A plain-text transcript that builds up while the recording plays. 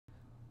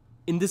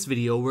In this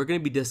video, we're going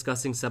to be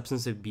discussing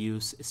substance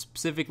abuse.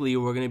 Specifically,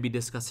 we're going to be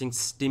discussing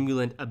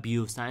stimulant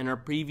abuse. Now, in our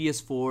previous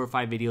 4 or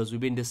 5 videos,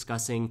 we've been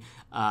discussing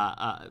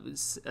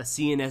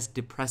CNS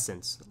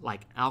depressants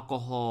like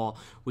alcohol.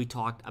 We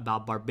talked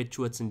about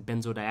barbiturates and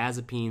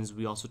benzodiazepines.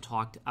 We also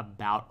talked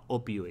about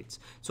opioids.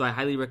 So I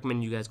highly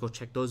recommend you guys go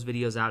check those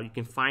videos out. You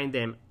can find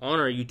them on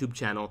our YouTube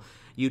channel,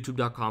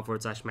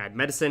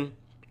 youtube.com/madmedicine.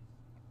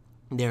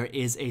 There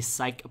is a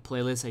psych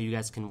playlist that you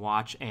guys can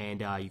watch, and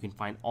you can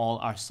find all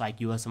our psych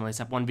USMLE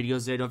Step 1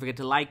 videos there. Don't forget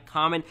to like,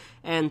 comment,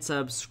 and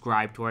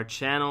subscribe to our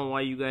channel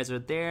while you guys are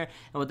there.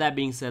 And with that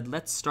being said,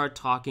 let's start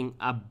talking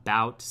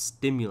about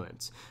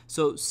stimulants.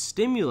 So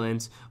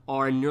stimulants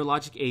are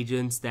neurologic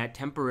agents that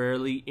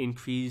temporarily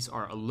increase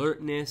our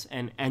alertness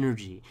and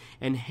energy.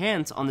 And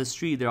hence, on the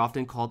street, they're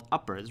often called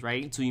uppers,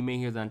 right? So you may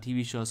hear that on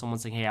TV shows, someone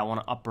saying, hey, I want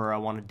an upper, I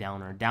want a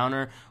downer.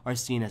 Downer are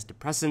seen as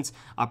depressants,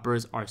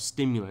 uppers are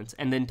stimulants.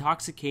 And the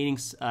intoxicating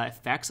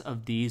effects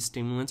of these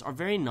stimulants are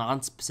very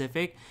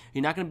non-specific.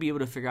 You're not going to be able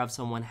to figure out if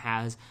someone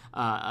has,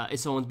 if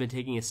someone's been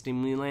taking a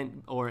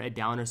stimulant or a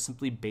downer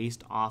simply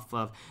based off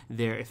of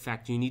their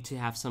effect. You need to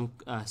have some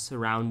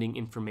surrounding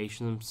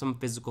information, some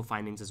physical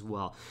findings as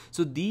well.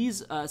 So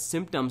these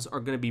symptoms are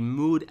going to be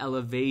mood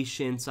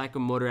elevation,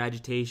 psychomotor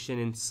agitation,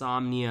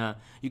 insomnia.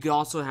 You could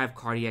also have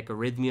cardiac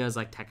arrhythmias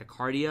like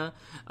tachycardia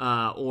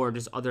or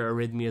just other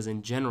arrhythmias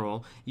in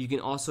general. You can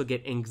also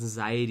get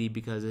anxiety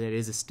because it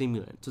is a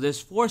stimulant. So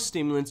there's 4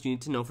 stimulants you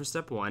need to know for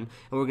step 1, and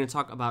we're going to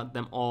talk about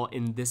them all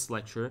in this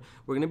lecture.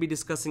 We're going to be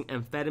discussing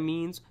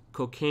amphetamines,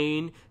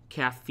 cocaine,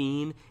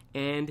 caffeine,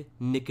 and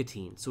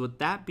nicotine. So with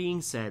that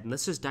being said,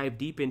 let's just dive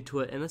deep into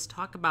it and let's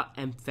talk about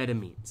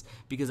amphetamines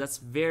because that's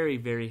very,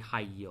 very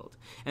high yield.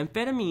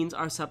 Amphetamines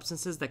are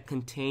substances that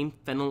contain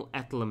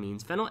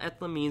phenylethylamines.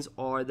 Phenylethylamines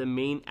are the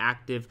main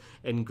active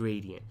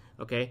ingredient.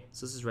 Okay,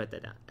 so let's just write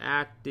that down.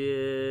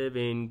 Active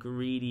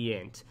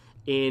ingredient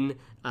in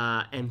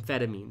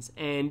amphetamines,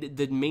 and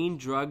the main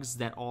drugs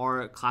that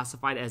are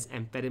classified as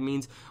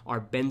amphetamines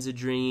are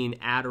benzodrine,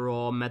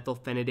 Adderall,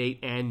 methylphenidate,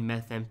 and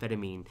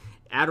methamphetamine.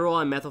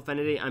 Adderall and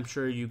methylphenidate, I'm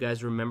sure you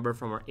guys remember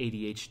from our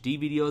ADHD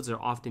videos.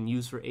 They're often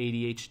used for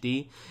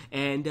ADHD,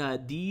 and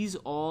these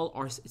all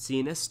are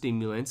CNS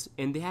stimulants,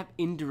 and they have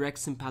indirect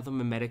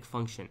sympathomimetic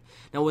function.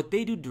 Now, what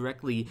they do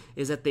directly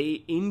is that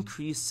they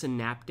increase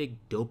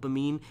synaptic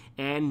dopamine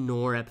and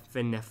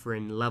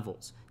norepinephrine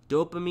levels.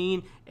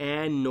 Dopamine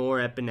and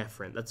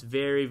norepinephrine. That's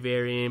very,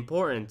 very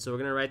important. So we're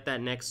going to write that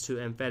next to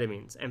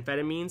amphetamines.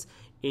 Amphetamines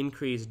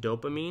increase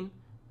dopamine,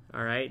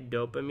 all right,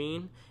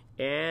 dopamine,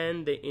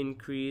 and they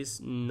increase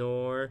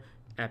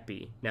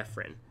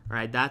norepinephrine. All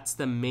right, that's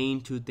the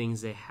main 2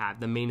 things they have,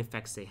 the main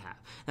effects they have.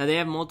 Now, they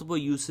have multiple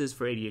uses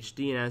for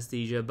ADHD and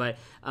anesthesia, but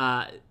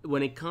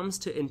when it comes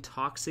to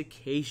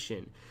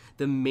intoxication,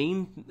 the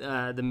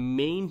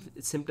main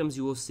symptoms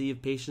you will see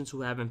of patients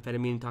who have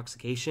amphetamine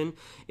intoxication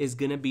is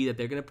going to be that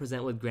they're going to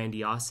present with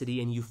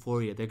grandiosity and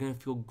euphoria. They're going to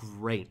feel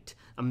great,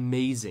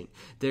 amazing.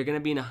 They're going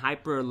to be in a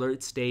hyper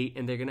alert state,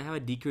 and they're going to have a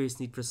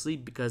decreased need for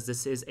sleep because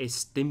this is a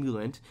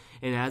stimulant,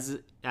 and as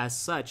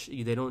such,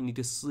 they don't need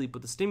to sleep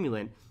with the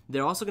stimulant.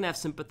 They're also going to have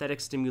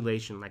sympathetic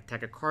stimulation like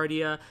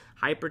tachycardia,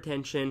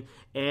 hypertension,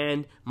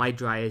 and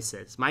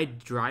mydriasis.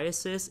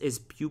 Mydriasis is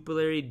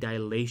pupillary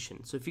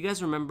dilation. So if you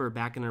guys remember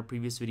back in our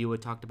previous video, we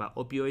talked about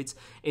opioids.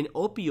 In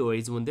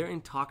opioids, when they're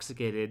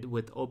intoxicated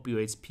with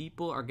opioids,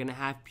 people are going to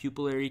have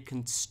pupillary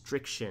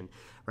constriction,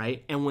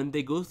 right? And when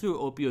they go through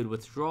opioid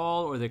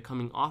withdrawal or they're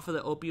coming off of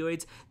the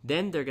opioids,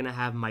 then they're going to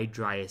have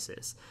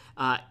mydriasis.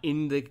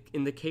 In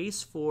the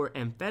case for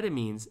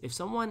amphetamines, if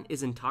someone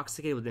is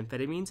intoxicated with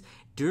amphetamines,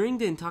 during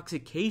the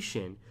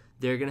intoxication,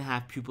 they're going to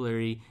have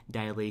pupillary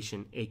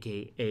dilation,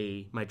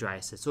 aka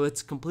mydriasis. So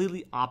it's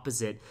completely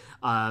opposite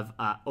of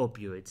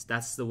opioids.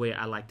 That's the way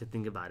I like to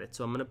think about it.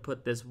 So I'm going to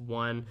put this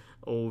 1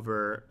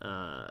 over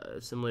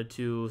similar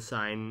to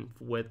sign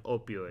with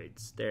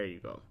opioids. There you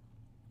go.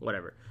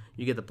 Whatever.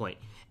 You get the point.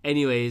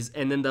 Anyways,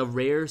 and then the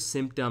rare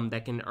symptom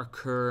that can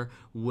occur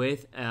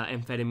with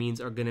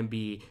amphetamines are going to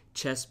be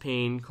chest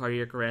pain,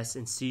 cardiac arrest,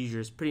 and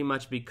seizures, pretty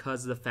much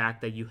because of the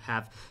fact that you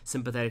have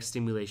sympathetic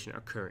stimulation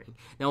occurring.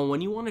 Now, when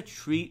you want to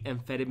treat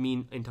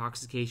amphetamine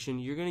intoxication,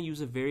 you're going to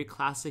use a very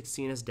classic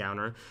CNS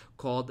downer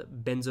called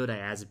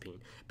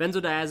benzodiazepine.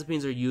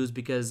 Benzodiazepines are used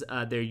because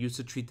they're used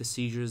to treat the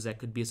seizures that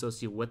could be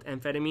associated with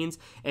amphetamines.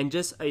 And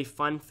just a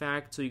fun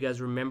fact, so you guys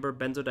remember,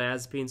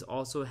 benzodiazepines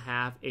also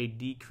have a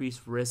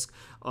decreased risk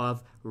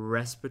of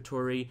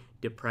respiratory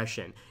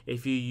depression.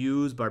 If you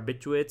use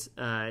barbiturates,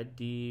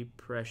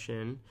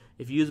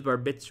 if you use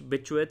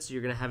barbiturates,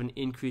 you're going to have an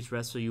increased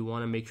risk, so you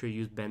want to make sure you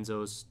use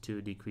benzos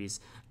to decrease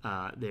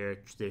their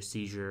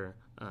seizure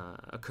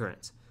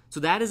occurrence. So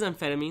that is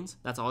amphetamines.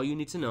 That's all you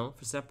need to know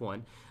for step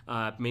 1.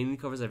 Mainly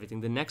covers everything.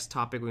 The next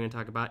topic we're going to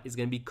talk about is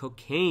going to be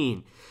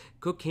cocaine.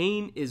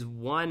 Cocaine is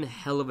one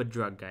hell of a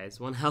drug, guys.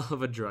 One hell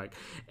of a drug.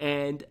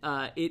 And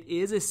it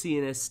is a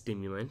CNS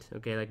stimulant,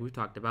 okay, like we've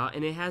talked about.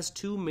 And it has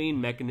 2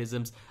 main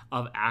mechanisms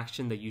of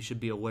action that you should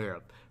be aware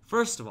of.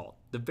 First of all,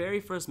 the very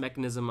first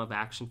mechanism of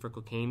action for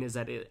cocaine is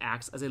that it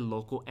acts as a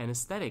local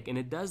anesthetic, and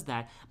it does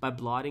that by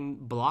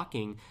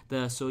blocking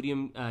the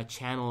sodium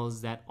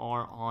channels that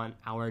are on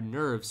our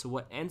nerves. So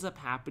what ends up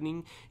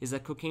happening is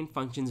that cocaine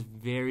functions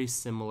very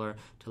similar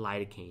to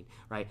lidocaine,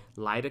 right?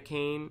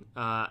 Lidocaine,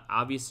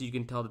 obviously you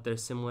can tell that they're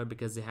similar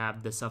because they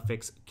have the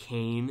suffix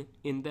caine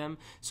in them.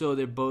 So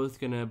they're both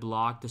going to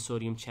block the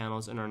sodium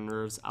channels in our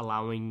nerves,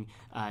 allowing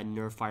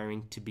nerve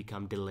firing to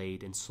become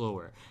delayed and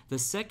slower. The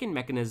second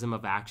mechanism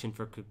of action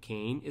for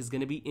cocaine is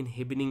going to be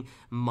inhibiting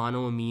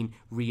monoamine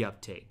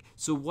reuptake.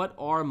 So what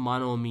are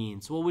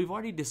monoamines? Well, we've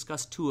already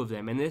discussed two of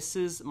them, and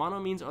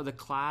monoamines are the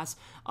class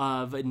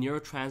of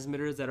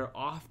neurotransmitters that are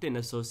often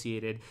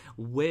associated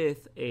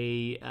with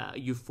a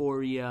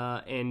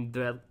euphoria, and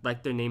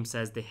like their name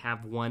says, they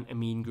have one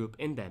amine group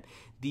in them.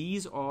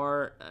 These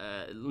are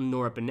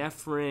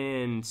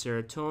norepinephrine,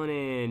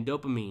 serotonin,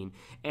 dopamine,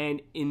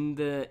 and in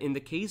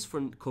the case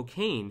for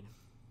cocaine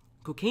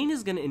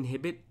is going to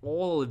inhibit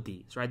all of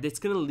these, right? It's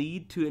going to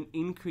lead to an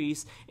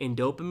increase in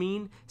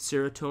dopamine,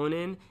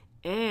 serotonin,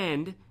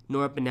 and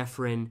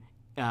norepinephrine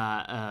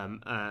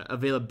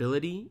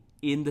availability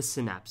in the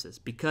synapses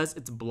because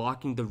it's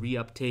blocking the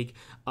reuptake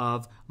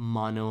of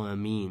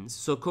monoamines.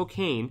 So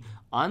cocaine,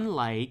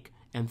 unlike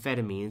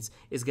amphetamines,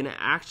 is going to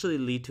actually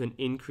lead to an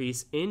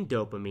increase in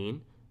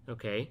dopamine,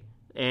 okay?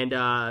 And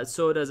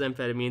so does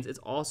amphetamines. It's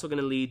also going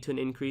to lead to an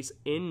increase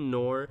in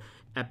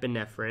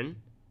norepinephrine.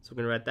 So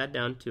we're going to write that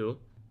down too,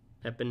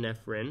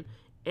 epinephrine.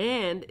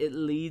 And it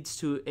leads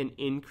to an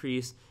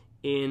increase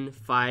in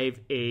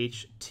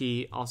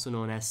 5-HT, also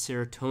known as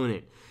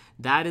serotonin.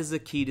 That is the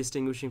key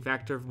distinguishing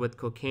factor with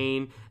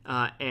cocaine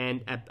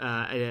and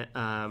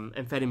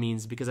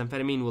amphetamines, because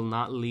amphetamine will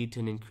not lead to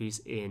an increase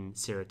in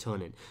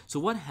serotonin. So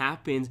what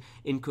happens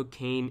in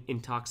cocaine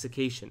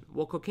intoxication?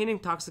 Well, cocaine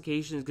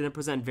intoxication is going to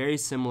present very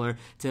similar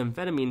to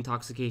amphetamine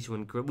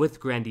intoxication with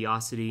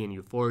grandiosity and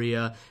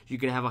euphoria. You're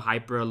going to have a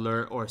hyper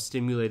alert or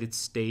stimulated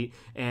state,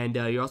 and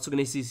you're also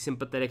going to see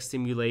sympathetic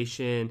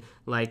stimulation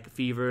like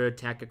fever,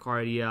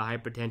 tachycardia,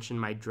 hypertension,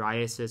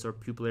 mydriasis, or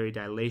pupillary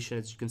dilation,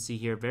 as you can see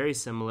here, very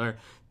similar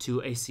to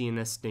a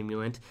CNS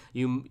stimulant.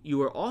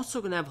 You are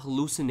also going to have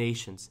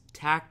hallucinations,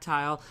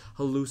 tactile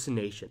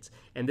hallucinations.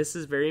 And this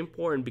is very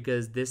important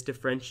because this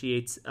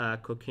differentiates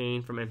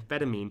cocaine from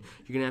amphetamine.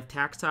 You're going to have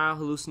tactile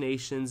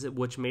hallucinations,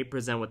 which may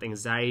present with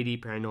anxiety,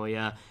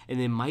 paranoia, and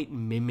they might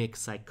mimic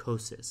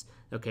psychosis.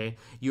 Okay,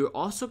 you're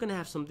also going to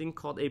have something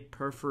called a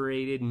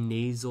perforated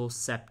nasal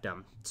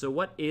septum. So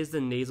what is the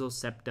nasal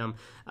septum?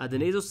 The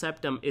nasal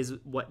septum is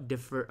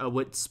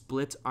what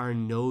splits our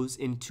nose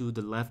into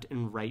the left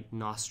and right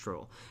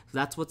nostril. So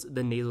that's what's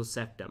the nasal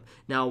septum.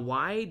 Now,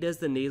 why does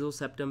the nasal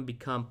septum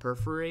become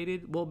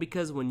perforated? Well,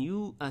 because when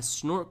you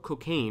snort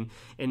cocaine,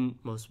 and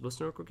most people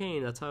snort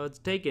cocaine, that's how it's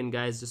taken,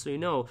 guys, just so you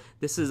know,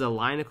 this is a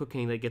line of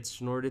cocaine that gets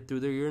snorted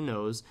through your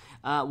nose.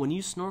 When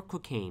you snort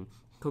cocaine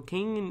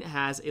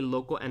has a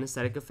local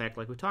anesthetic effect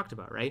like we talked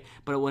about, right?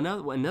 But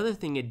another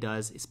thing it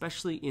does,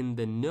 especially in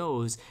the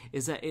nose,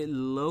 is that it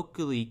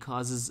locally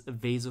causes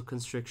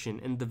vasoconstriction.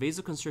 And the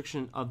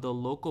vasoconstriction of the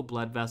local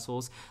blood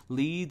vessels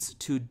leads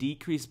to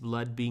decreased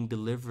blood being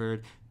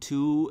delivered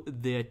to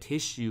the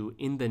tissue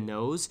in the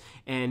nose.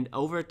 And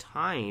over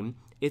time,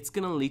 it's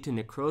going to lead to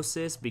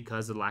necrosis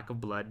because of the lack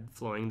of blood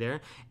flowing there.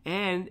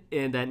 And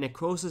that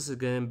necrosis is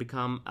going to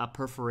become a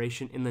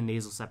perforation in the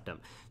nasal septum.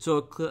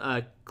 So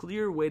a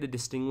clear way to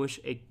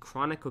distinguish a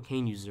chronic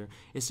cocaine user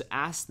is to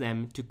ask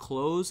them to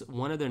close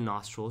one of their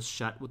nostrils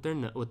shut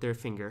with their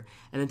finger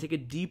and then take a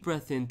deep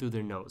breath in through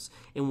their nose.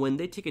 And when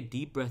they take a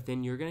deep breath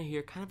in, you're going to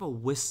hear kind of a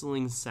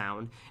whistling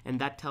sound,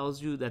 and that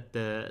tells you that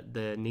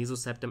the nasal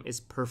septum is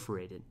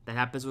perforated. That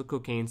happens with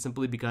cocaine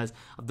simply because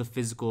of the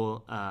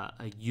physical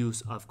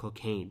use of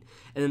cocaine.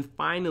 And then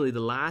finally,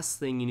 the last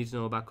thing you need to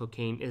know about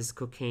cocaine is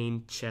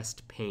cocaine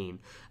chest pain.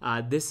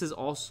 This is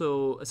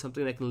also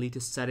something that can lead to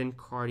sudden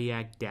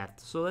cardiac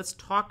death. So let's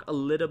talk a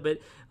little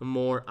bit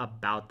more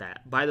about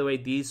that. By the way,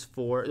 these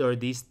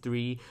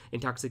three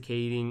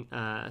intoxicating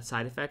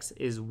side effects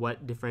is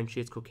what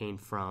differentiates cocaine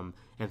from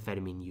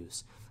amphetamine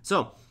use.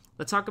 So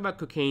let's talk about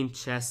cocaine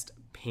chest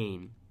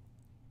pain.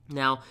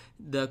 Now,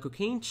 the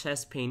cocaine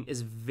chest pain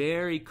is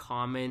very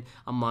common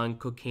among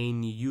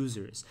cocaine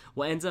users.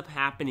 What ends up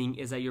happening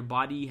is that your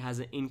body has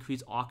an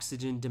increased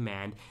oxygen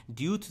demand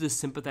due to the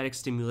sympathetic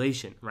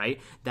stimulation,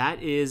 right?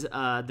 That is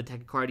the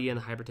tachycardia and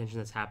the hypertension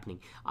that's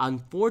happening.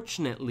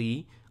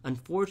 Unfortunately,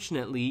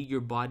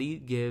 your body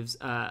gives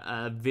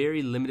a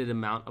very limited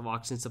amount of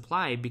oxygen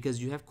supply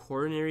because you have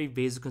coronary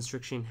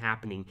vasoconstriction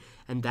happening,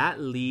 and that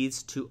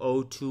leads to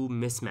O2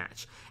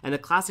 mismatch. And the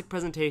classic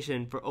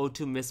presentation for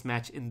O2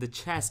 mismatch in the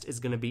chest is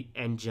going to be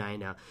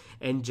angina.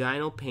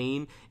 Anginal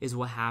pain is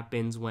what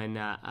happens when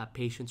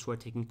patients who are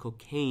taking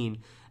cocaine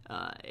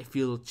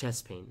feel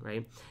chest pain,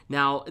 right?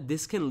 Now,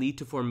 this can lead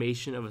to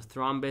formation of a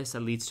thrombus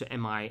that leads to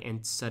MI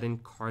and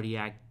sudden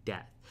cardiac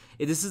death.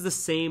 This is the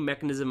same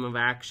mechanism of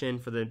action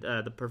for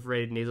the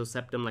perforated nasal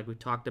septum like we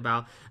talked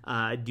about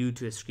due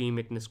to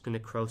ischemic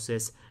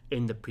necrosis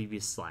in the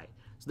previous slide.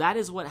 So that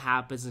is what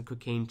happens in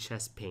cocaine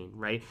chest pain,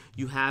 right?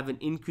 You have an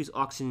increased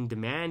oxygen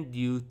demand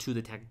due to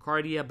the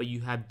tachycardia, but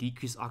you have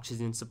decreased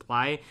oxygen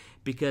supply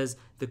because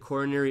the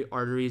coronary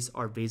arteries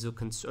are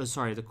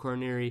the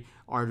coronary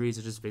arteries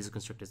are just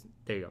vasoconstricted.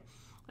 There you go.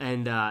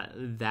 And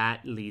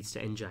that leads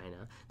to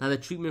angina. Now, the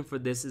treatment for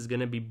this is going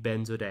to be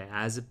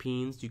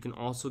benzodiazepines. You can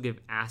also give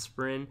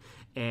aspirin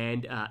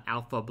and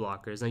alpha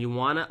blockers. Now, you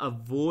want to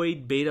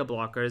avoid beta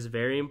blockers.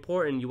 Very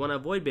important. You want to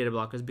avoid beta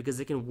blockers because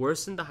they can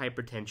worsen the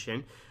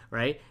hypertension,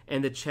 right,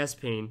 and the chest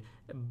pain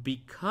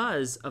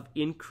because of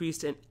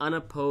increased and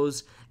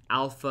unopposed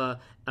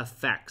alpha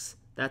effects.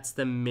 That's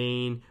the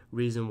main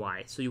reason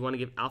why. So you want to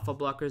give alpha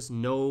blockers,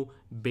 no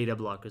beta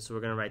blockers. So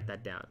we're going to write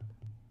that down.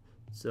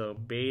 So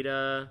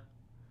beta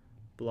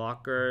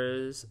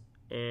blockers,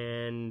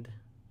 and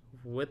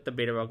with the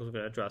beta blockers, we're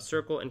going to draw a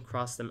circle and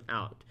cross them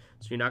out.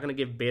 So you're not going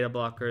to give beta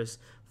blockers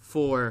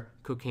for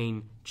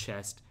cocaine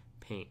chest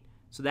pain.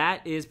 So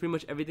that is pretty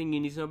much everything you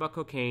need to know about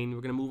cocaine.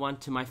 We're going to move on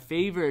to my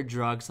favorite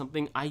drug,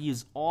 something I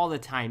use all the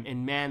time.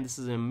 And man, this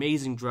is an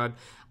amazing drug.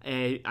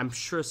 I'm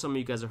sure some of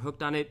you guys are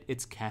hooked on it.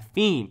 It's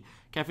caffeine.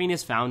 Caffeine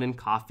is found in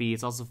coffee.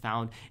 It's also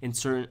found in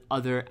certain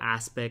other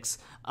aspects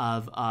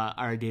of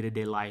our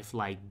day-to-day life,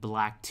 like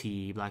black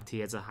tea. Black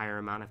tea has a higher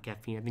amount of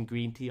caffeine. I think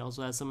green tea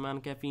also has some amount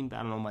of caffeine, but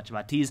I don't know much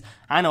about teas.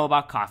 I know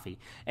about coffee.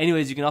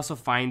 Anyways, you can also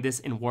find this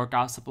in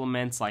workout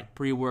supplements like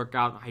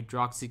pre-workout,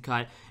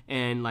 hydroxycut,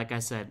 and like I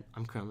said,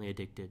 I'm currently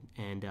addicted,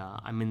 and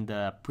I'm in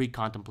the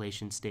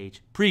pre-contemplation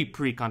stage.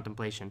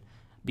 Pre-contemplation.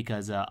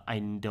 Because I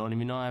don't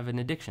even know I have an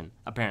addiction,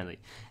 apparently.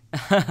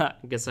 I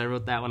guess I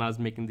wrote that when I was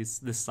making this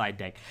slide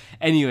deck.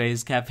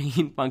 Anyways,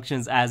 caffeine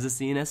functions as a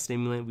CNS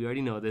stimulant. We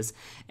already know this.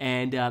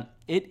 And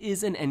it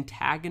is an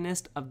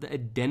antagonist of the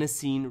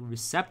adenosine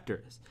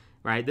receptors.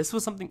 Right? This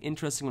was something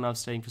interesting when I was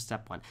studying for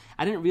step 1.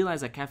 I didn't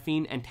realize that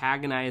caffeine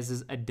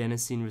antagonizes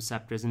adenosine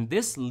receptors, and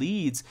this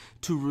leads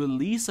to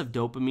release of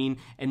dopamine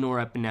and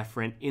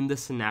norepinephrine in the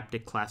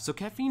synaptic cleft. So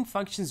caffeine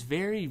functions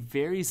very,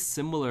 very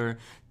similar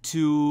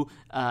to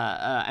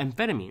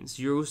amphetamines.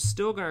 You're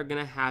still going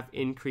to have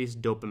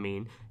increased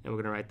dopamine, and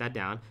we're going to write that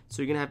down.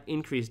 So you're going to have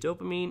increased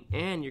dopamine,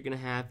 and you're going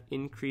to have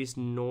increased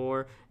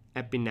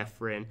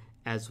norepinephrine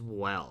as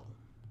well.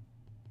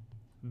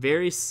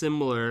 Very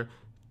similar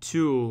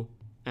to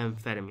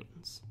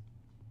amphetamines.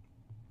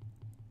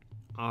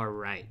 All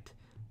right.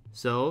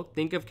 So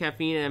think of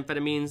caffeine and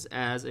amphetamines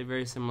as a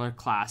very similar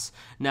class.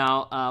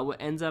 Now,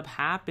 what ends up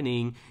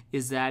happening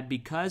is that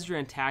because you're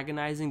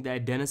antagonizing the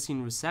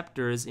adenosine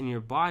receptors in your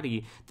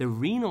body, the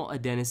renal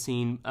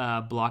adenosine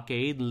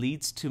blockade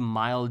leads to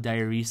mild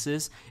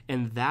diuresis,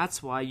 and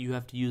that's why you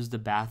have to use the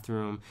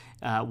bathroom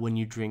when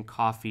you drink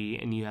coffee,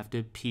 and you have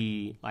to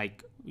pee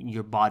like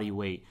your body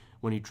weight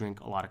when you drink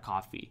a lot of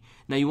coffee.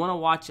 Now, you want to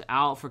watch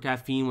out for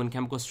caffeine when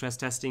chemical stress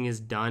testing is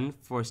done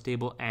for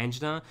stable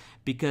angina,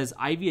 because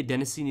IV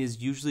adenosine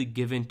is usually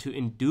given to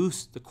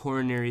induce the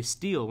coronary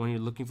steal when you're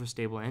looking for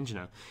stable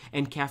angina.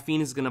 And caffeine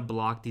is going to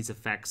block these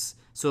effects.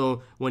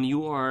 So when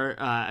you are,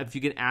 if you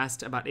get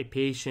asked about a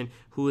patient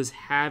who is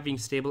having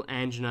stable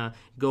angina,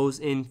 goes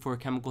in for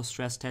chemical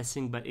stress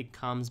testing, but it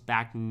comes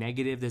back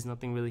negative, there's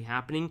nothing really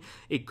happening,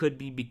 it could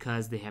be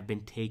because they have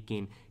been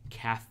taking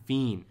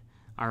caffeine.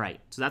 All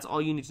right, so that's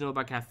all you need to know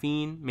about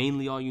caffeine,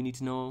 mainly all you need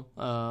to know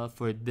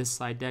for this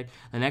slide deck.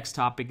 The next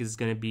topic is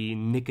going to be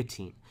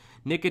nicotine.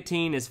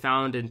 Nicotine is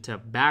found in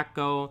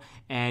tobacco,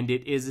 and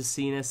it is a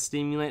CNS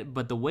stimulant,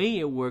 but the way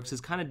it works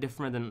is kind of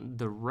different than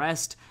the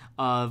rest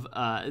of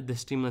the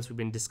stimulants we've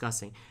been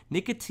discussing.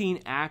 Nicotine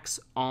acts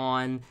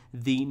on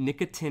the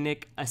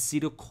nicotinic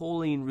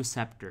acetylcholine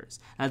receptors.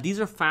 Now,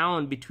 these are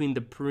found between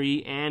the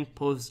pre- and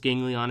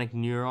post-ganglionic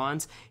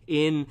neurons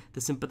in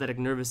the sympathetic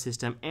nervous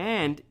system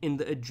and in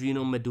the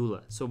adrenal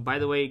medulla. So, by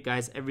the way,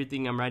 guys,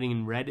 everything I'm writing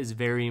in red is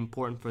very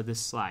important for this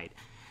slide.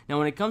 Now,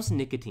 when it comes to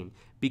nicotine,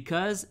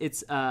 because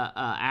it's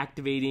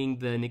activating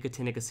the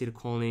nicotinic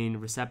acetylcholine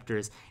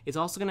receptors, it's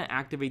also going to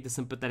activate the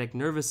sympathetic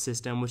nervous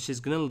system, which is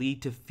going to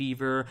lead to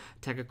fever,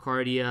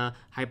 tachycardia,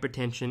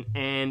 hypertension,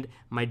 and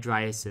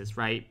mydriasis,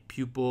 right?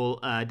 Pupil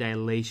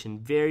dilation,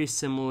 very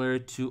similar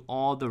to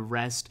all the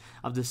rest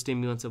of the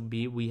stimulants that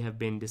we have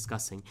been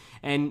discussing.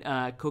 And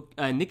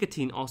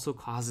nicotine also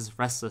causes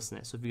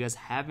restlessness. So if you guys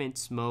haven't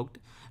smoked,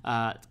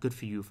 good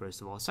for you, first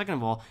of all. Second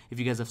of all, if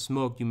you guys have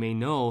smoked, you may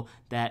know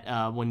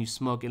that when you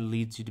smoke, it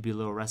leads you to be a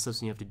little restless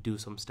and you have to do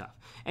some stuff.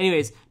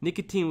 Anyways,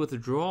 nicotine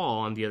withdrawal,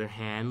 on the other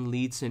hand,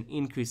 leads to an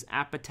increased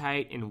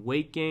appetite and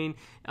weight gain.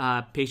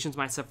 Patients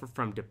might suffer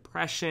from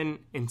depression,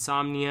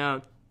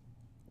 insomnia,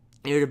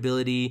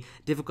 irritability,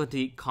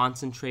 difficulty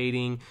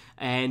concentrating,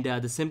 and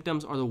the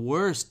symptoms are the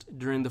worst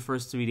during the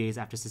first 3 days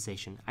after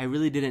cessation. I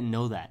really didn't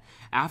know that.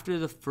 After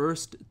the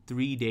first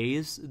 3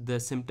 days, the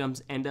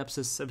symptoms end up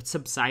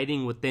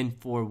subsiding within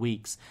 4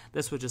 weeks.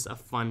 This was just a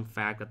fun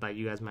fact I thought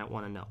you guys might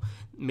want to know.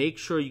 Make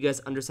sure you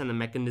guys understand the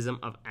mechanism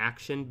of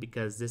action,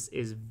 because this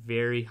is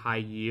very high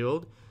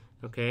yield,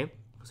 okay?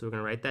 So we're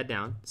going to write that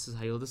down. This is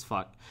high yield as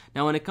fuck.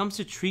 Now, when it comes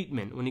to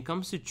treatment, when it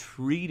comes to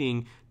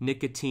treating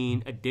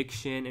nicotine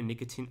addiction and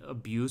nicotine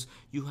abuse,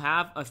 you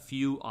have a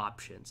few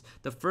options.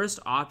 The first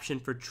option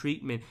for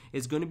treatment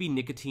is going to be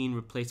nicotine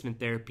replacement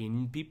therapy.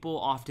 And people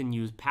often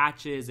use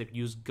patches, they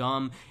use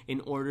gum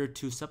in order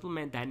to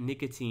supplement that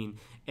nicotine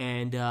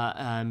and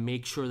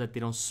make sure that they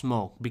don't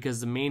smoke.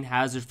 Because the main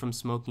hazard from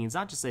smoking is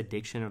not just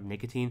addiction of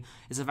nicotine,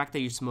 it's the fact that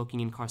you're smoking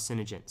in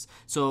carcinogens.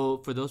 So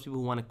for those people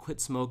who want to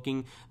quit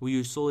smoking,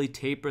 we solely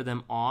taper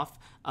them off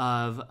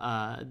of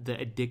the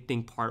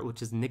addicting part,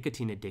 which is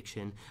nicotine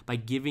addiction, by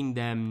giving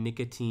them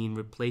nicotine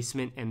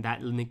replacement, and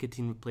that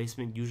nicotine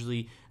replacement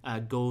usually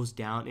goes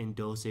down in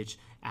dosage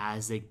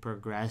as they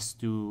progress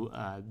through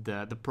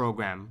the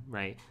program,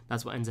 right?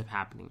 That's what ends up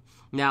happening.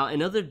 Now,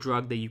 another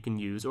drug that you can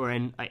use, or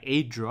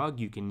a drug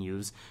you can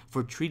use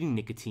for treating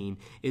nicotine,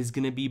 is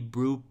going to be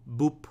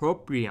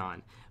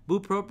bupropion.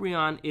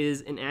 Bupropion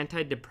is an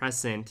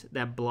antidepressant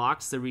that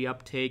blocks the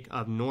reuptake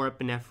of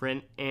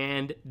norepinephrine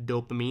and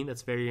dopamine.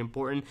 That's very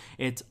important.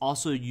 It's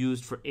also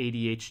used for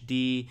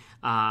ADHD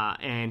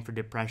and for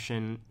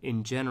depression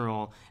in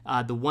general.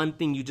 The one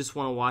thing you just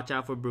want to watch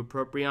out for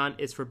bupropion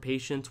is for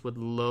patients with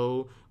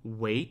low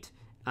weight.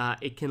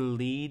 It can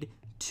lead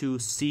to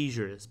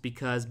seizures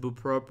because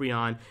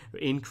bupropion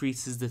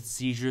increases the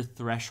seizure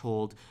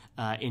threshold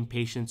in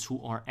patients who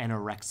are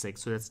anorexic.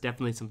 So that's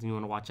definitely something you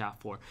want to watch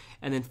out for.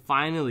 And then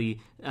finally,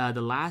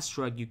 the last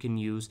drug you can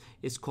use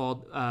is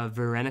called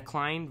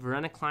varenicline.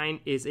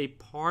 Varenicline is a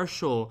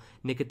partial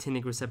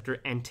nicotinic receptor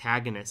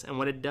antagonist. And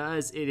what it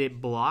does,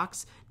 it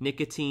blocks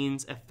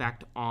nicotine's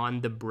effect on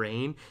the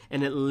brain,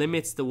 and it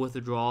limits the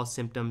withdrawal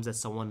symptoms that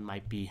someone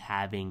might be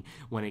having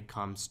when it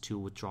comes to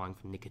withdrawing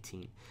from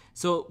nicotine.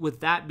 So with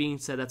that being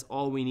said, that's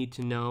all we need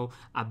to know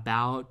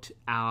about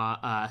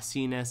our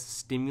CNS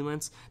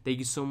stimulants. Thank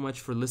you so much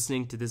for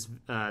listening to this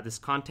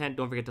content.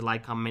 Don't forget to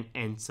like, comment,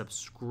 and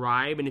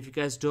subscribe. And if you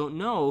guys don't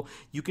know,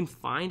 you can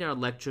find our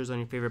lectures on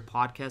your favorite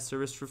podcast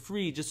service for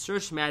free. Just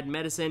search Mad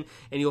Medicine,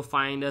 and you'll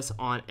find us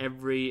on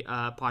every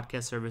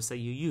podcast service that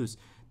you use.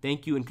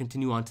 Thank you, and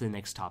continue on to the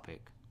next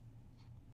topic.